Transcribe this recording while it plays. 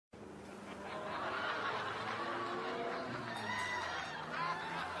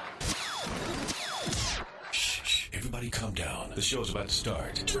Everybody calm down. The show's about to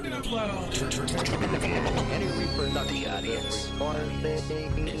start. Turn it up loud. Turn it up loud. Any reproduction audience.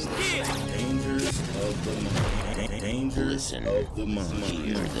 Dangers of the mind. Dangers of the mind.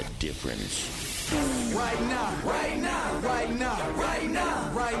 Hear the difference. Right now, right now, right now, right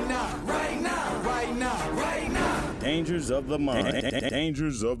now, right now, right now, right now, right now. Dangers of the mind.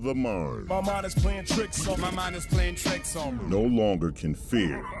 Dangers of the mind. My mind is playing tricks on me. My mind is playing tricks on me. No longer can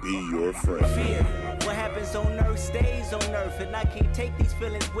fear be your friend. Fear. What happens on earth stays on earth, and I can't take these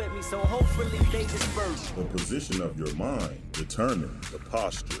feelings with me, so hopefully they disperse. The position of your mind determines the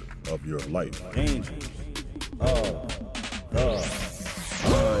posture of your life. Dangers of the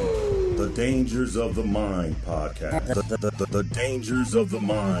mind. The Dangers of the Mind podcast. The Dangers of the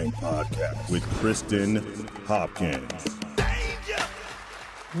Mind podcast with Kristen Hopkins.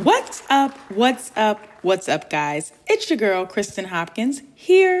 What's up? What's up? What's up, guys? It's your girl, Kristen Hopkins,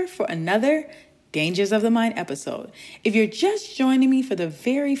 here for another Dangers of the Mind episode. If you're just joining me for the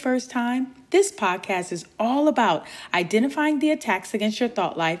very first time, this podcast is all about identifying the attacks against your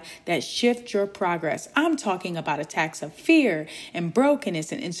thought life that shift your progress. I'm talking about attacks of fear and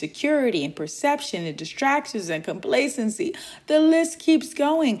brokenness and insecurity and perception and distractions and complacency. The list keeps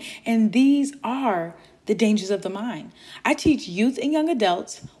going. And these are the dangers of the mind. I teach youth and young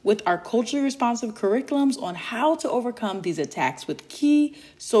adults with our culturally responsive curriculums on how to overcome these attacks with key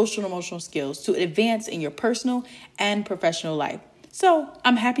social and emotional skills to advance in your personal and professional life. So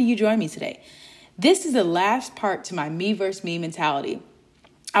I'm happy you joined me today. This is the last part to my me versus me mentality.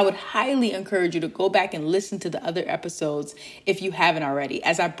 I would highly encourage you to go back and listen to the other episodes if you haven't already,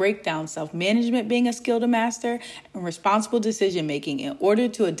 as I break down self-management being a skill to master and responsible decision-making in order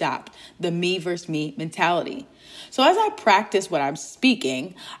to adopt the me versus me mentality. So as I practice what I'm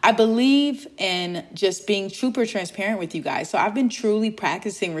speaking, I believe in just being super transparent with you guys. So I've been truly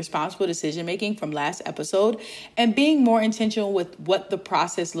practicing responsible decision-making from last episode and being more intentional with what the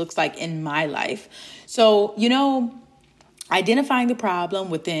process looks like in my life. So, identifying the problem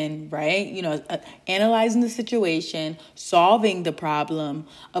within, right? Analyzing the situation, solving the problem,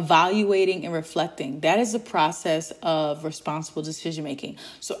 evaluating and reflecting. That is the process of responsible decision making.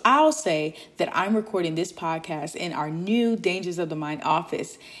 So I'll say that I'm recording this podcast in our new Dangers of the Mind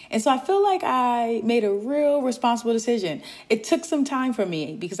office. And so I feel like I made a real responsible decision. It took some time for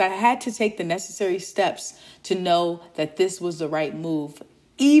me because I had to take the necessary steps to know that this was the right move,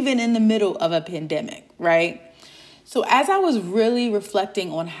 even in the middle of a pandemic, right? So as I was really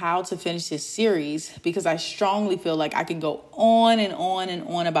reflecting on how to finish this series, because I strongly feel like I can go on and on and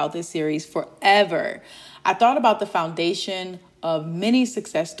on about this series forever, I thought about the foundation of many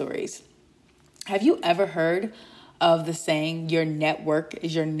success stories. Have you ever heard of the saying, your network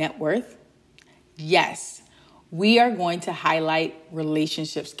is your net worth? Yes. We are going to highlight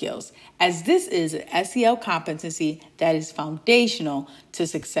relationship skills, as this is an SEL competency that is foundational to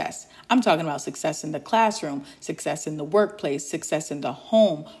success. I'm talking about success in the classroom, success in the workplace, success in the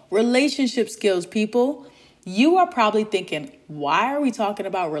home, relationship skills, people. You are probably thinking, why are we talking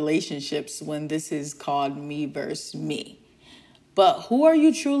about relationships when this is called me versus me? But who are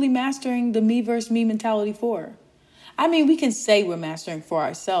you truly mastering the me versus me mentality for? I mean, we can say we're mastering for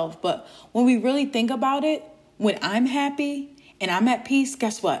ourselves, but when we really think about it, when I'm happy and I'm at peace,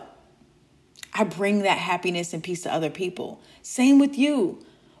 guess what? I bring that happiness and peace to other people. Same with you.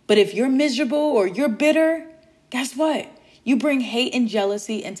 But if you're miserable or you're bitter, guess what? You bring hate and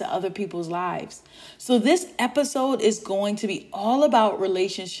jealousy into other people's lives. So this episode is going to be all about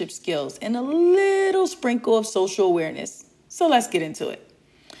relationship skills and a little sprinkle of social awareness. So let's get into it.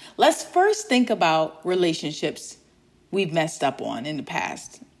 Let's first think about relationships we've messed up on in the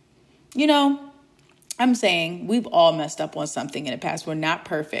past. I'm saying we've all messed up on something in the past. We're not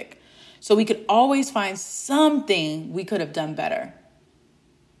perfect. So we could always find something we could have done better.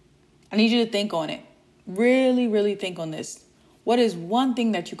 I need you to think on it. Really, really think on this. What is one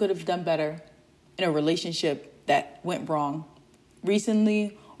thing that you could have done better in a relationship that went wrong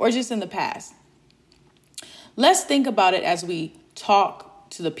recently or just in the past? Let's think about it as we talk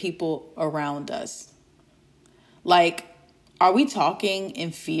to the people around us. Like, are we talking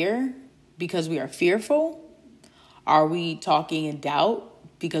in fear because we are fearful? Are we talking in doubt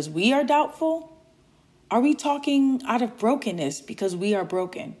because we are doubtful? Are we talking out of brokenness because we are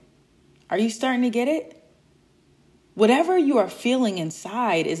broken? Are you starting to get it? Whatever you are feeling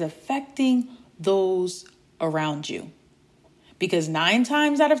inside is affecting those around you. Because 9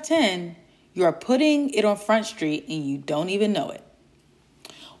 times out of 10, you are putting it on Front Street and you don't even know it.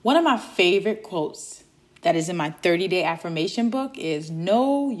 One of my favorite quotes that is in my 30-day affirmation book is,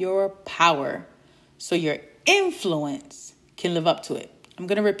 know your power so your influence can live up to it. I'm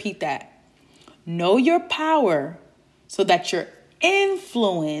going to repeat that. Know your power so that your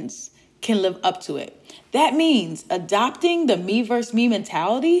influence can live up to it. That means adopting the me versus me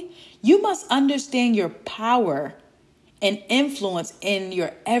mentality. You must understand your power and influence in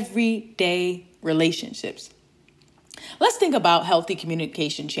your everyday relationships. Let's think about healthy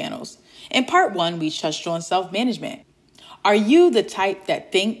communication channels. In part 1, we touched on self-management. Are you the type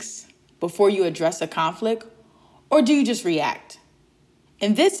that thinks before you address a conflict, or do you just react?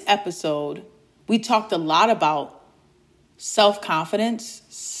 In this episode, we talked a lot about self-confidence,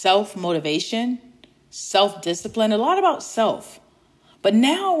 self-motivation, self-discipline, a lot about self. But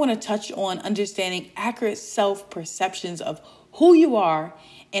now I want to touch on understanding accurate self-perceptions of who you are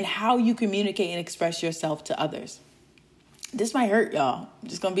and how you communicate and express yourself to others. This might hurt, y'all. I'm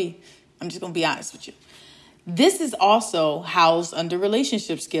just gonna be honest with you. This is also housed under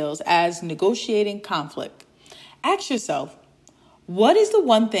relationship skills as negotiating conflict. Ask yourself, what is the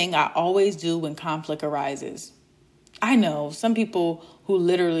one thing I always do when conflict arises? I know some people who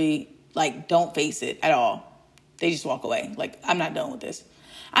literally don't face it at all. They just walk away. I'm not done with this.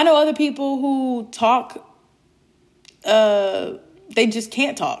 I know other people who talk, they just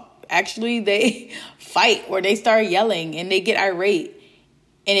can't talk. Actually, they fight or they start yelling and they get irate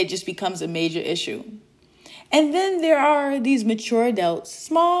and it just becomes a major issue. And then there are these mature adults,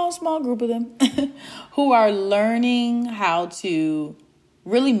 small group of them, who are learning how to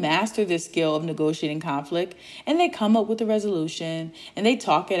really master this skill of negotiating conflict. And they come up with a resolution and they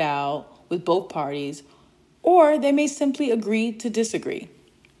talk it out with both parties, or they may simply agree to disagree.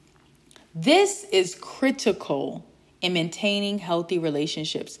 This is critical in maintaining healthy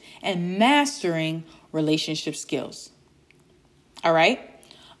relationships and mastering relationship skills. All right?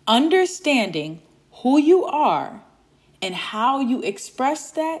 Understanding who you are and how you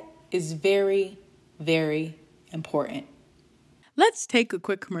express that is very, very important. Let's take a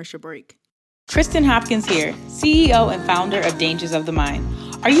quick commercial break. Kristen Hopkins here, CEO and founder of Dangers of the Mind.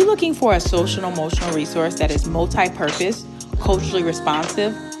 Are you looking for a social and emotional resource that is multi-purpose, culturally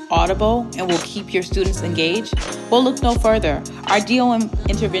responsive, audible, and will keep your students engaged? Well, look no further. Our DOM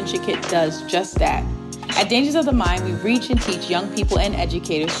Intervention Kit does just that. At Dangers of the Mind, we reach and teach young people and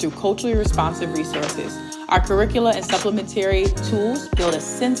educators through culturally responsive resources. Our curricula and supplementary tools build a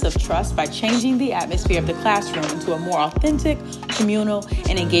sense of trust by changing the atmosphere of the classroom into a more authentic, communal,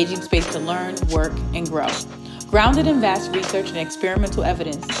 and engaging space to learn, work, and grow. Grounded in vast research and experimental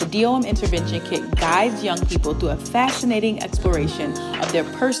evidence, the DOM Intervention Kit guides young people through a fascinating exploration of their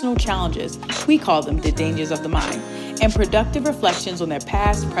personal challenges, we call them the dangers of the mind, and productive reflections on their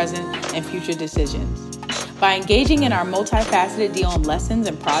past, present, and future decisions. By engaging in our multifaceted DOM lessons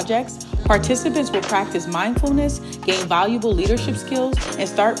and projects, participants will practice mindfulness, gain valuable leadership skills, and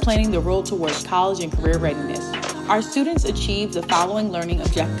start planning the road towards college and career readiness. Our students achieve the following learning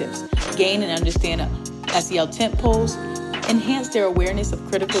objectives: gain and understand SEL tempos, enhance their awareness of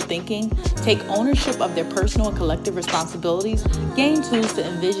critical thinking, take ownership of their personal and collective responsibilities, gain tools to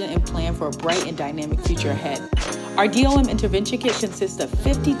envision and plan for a bright and dynamic future ahead. Our DOM Intervention Kit consists of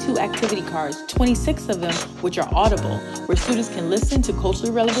 52 activity cards, 26 of them which are audible, where students can listen to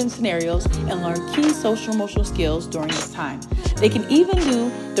culturally relevant scenarios and learn key social emotional skills during this time. They can even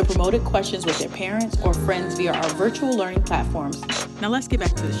do the promoted questions with their parents or friends via our virtual learning platforms. Now let's get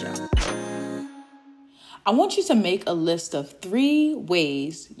back to the show. I want you to make a list of 3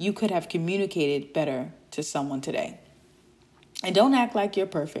 ways you could have communicated better to someone today. And don't act like you're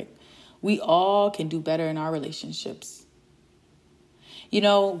perfect. We all can do better in our relationships. You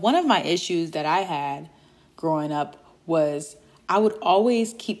know, one of my issues that I had growing up was I would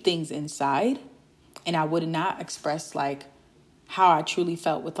always keep things inside and I would not express how I truly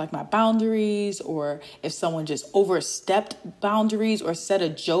felt with my boundaries, or if someone just overstepped boundaries or said a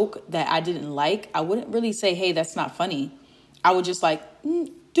joke that I didn't like, I wouldn't really say, hey, that's not funny. I would just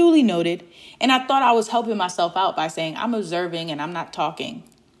duly noted. And I thought I was helping myself out by saying I'm observing and I'm not talking.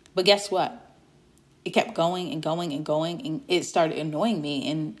 But guess what? It kept going and going and going, and it started annoying me.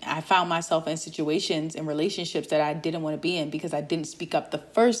 And I found myself in situations and relationships that I didn't want to be in because I didn't speak up the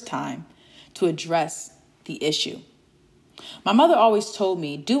first time to address the issue. My mother always told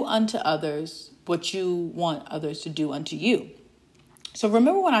me, do unto others what you want others to do unto you. So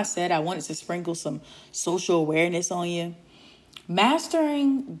remember when I said I wanted to sprinkle some social awareness on you?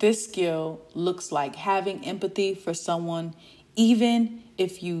 Mastering this skill looks like having empathy for someone, even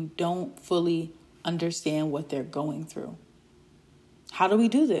if you don't fully understand what they're going through. How do we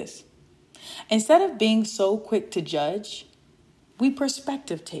do this? Instead of being so quick to judge, we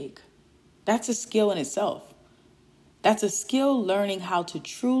perspective take. That's a skill in itself. That's a skill. Learning how to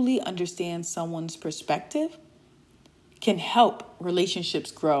truly understand someone's perspective can help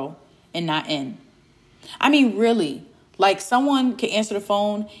relationships grow and not end. I mean, really, Like someone can answer the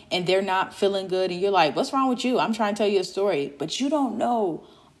phone and they're not feeling good. And you're like, what's wrong with you? I'm trying to tell you a story. But you don't know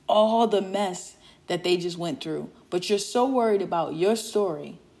all the mess that they just went through. But you're so worried about your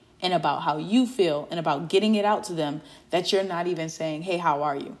story and about how you feel and about getting it out to them that you're not even saying, hey, how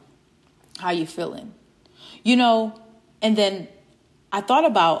are you? How you feeling? You know, and then I thought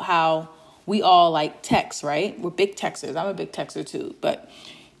about how we all like text, right? We're big texters. I'm a big texter too. But,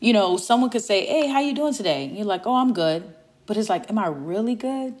 you know, someone could say, hey, how you doing today? And you're like, oh, I'm good. But it's like, am I really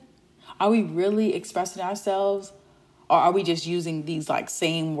good? Are we really expressing ourselves? Or are we just using these like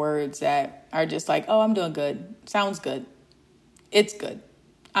same words that are just like, oh, I'm doing good. Sounds good. It's good.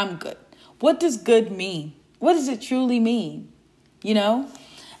 I'm good. What does good mean? What does it truly mean? You know?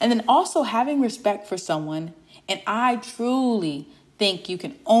 And then also having respect for someone. And I truly think you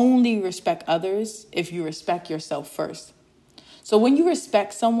can only respect others if you respect yourself first. So when you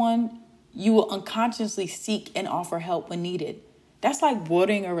respect someone, you will unconsciously seek and offer help when needed. That's like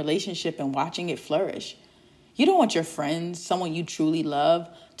watering a relationship and watching it flourish. You don't want your friends, someone you truly love,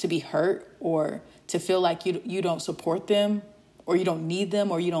 to be hurt or to feel like you don't support them or you don't need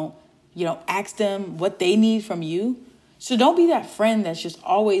them or you don't ask them what they need from you. So don't be that friend that's just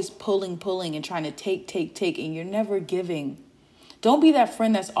always pulling and trying to take, and you're never giving. Don't be that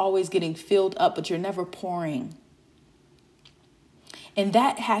friend that's always getting filled up, but you're never pouring. And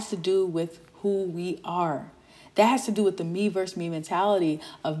that has to do with who we are. That has to do with the me versus me mentality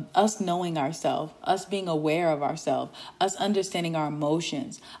of us knowing ourselves, us being aware of ourselves, us understanding our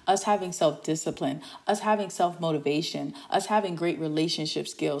emotions, us having self-discipline, us having self-motivation, us having great relationship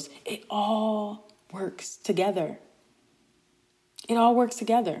skills. It all works together. It all works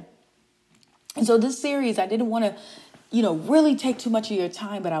together. And so this series, I didn't want to, really take too much of your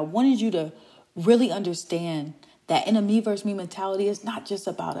time, but I wanted you to really understand that in a me versus me mentality, it's not just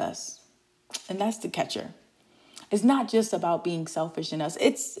about us. And that's the catcher. It's not just about being selfish in us.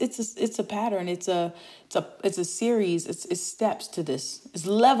 It's a pattern. It's a series. It's steps to this. It's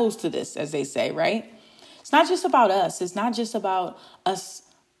levels to this, as they say, right? It's not just about us. It's not just about us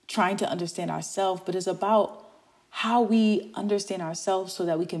trying to understand ourselves, but it's about how we understand ourselves so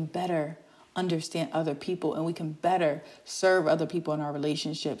that we can better understand other people and we can better serve other people in our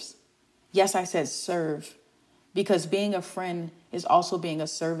relationships. Yes, I said serve, because being a friend is also being a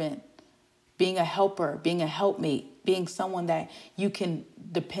servant. Being a helper, being a helpmate, being someone that you can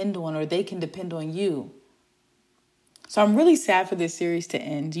depend on or they can depend on you. So I'm really sad for this series to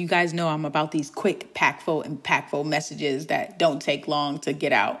end. You guys know I'm about these quick, impactful messages that don't take long to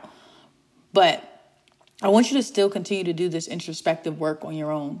get out. But I want you to still continue to do this introspective work on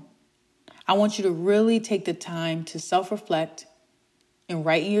your own. I want you to really take the time to self-reflect and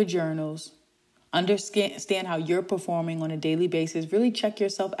write in your journals. Understand how you're performing on a daily basis. Really check your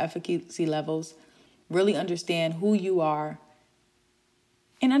self-efficacy levels. Really understand who you are.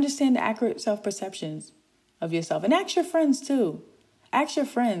 And understand the accurate self-perceptions of yourself. And ask your friends too. Ask your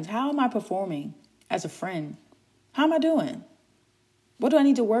friends, how am I performing as a friend? How am I doing? What do I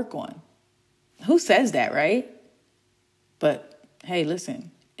need to work on? Who says that, right? But hey,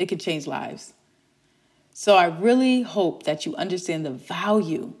 listen, it could change lives. So I really hope that you understand the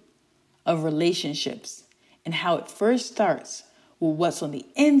value of relationships and how it first starts with what's on the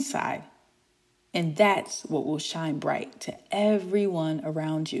inside. And that's what will shine bright to everyone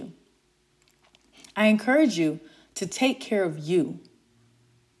around you. I encourage you to take care of you.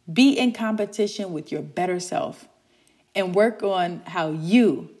 Be in competition with your better self and work on how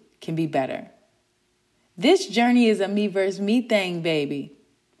you can be better. This journey is a me versus me thing, baby.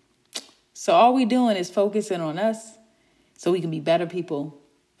 So all we doing is focusing on us so we can be better people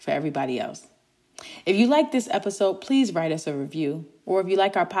for everybody else. If you like this episode, please write us a review. Or if you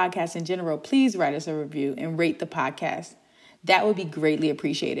like our podcast in general, please write us a review and rate the podcast. That would be greatly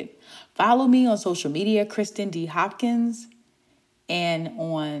appreciated. Follow me on social media, Kristen D. Hopkins, and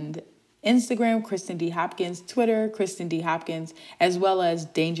on Instagram, Kristen D. Hopkins, Twitter, Kristen D. Hopkins, as well as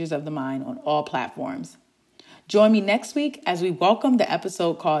Dangers of the Mind on all platforms. Join me next week as we welcome the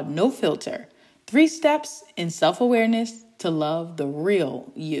episode called No Filter, 3 Steps in Self-Awareness to Love the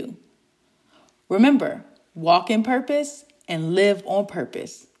Real You. Remember, walk in purpose and live on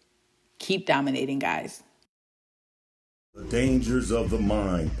purpose. Keep dominating, guys. The Dangers of the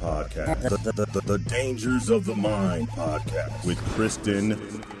Mind podcast. The Dangers of the Mind podcast with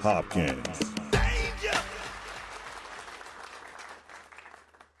Kristen Hopkins.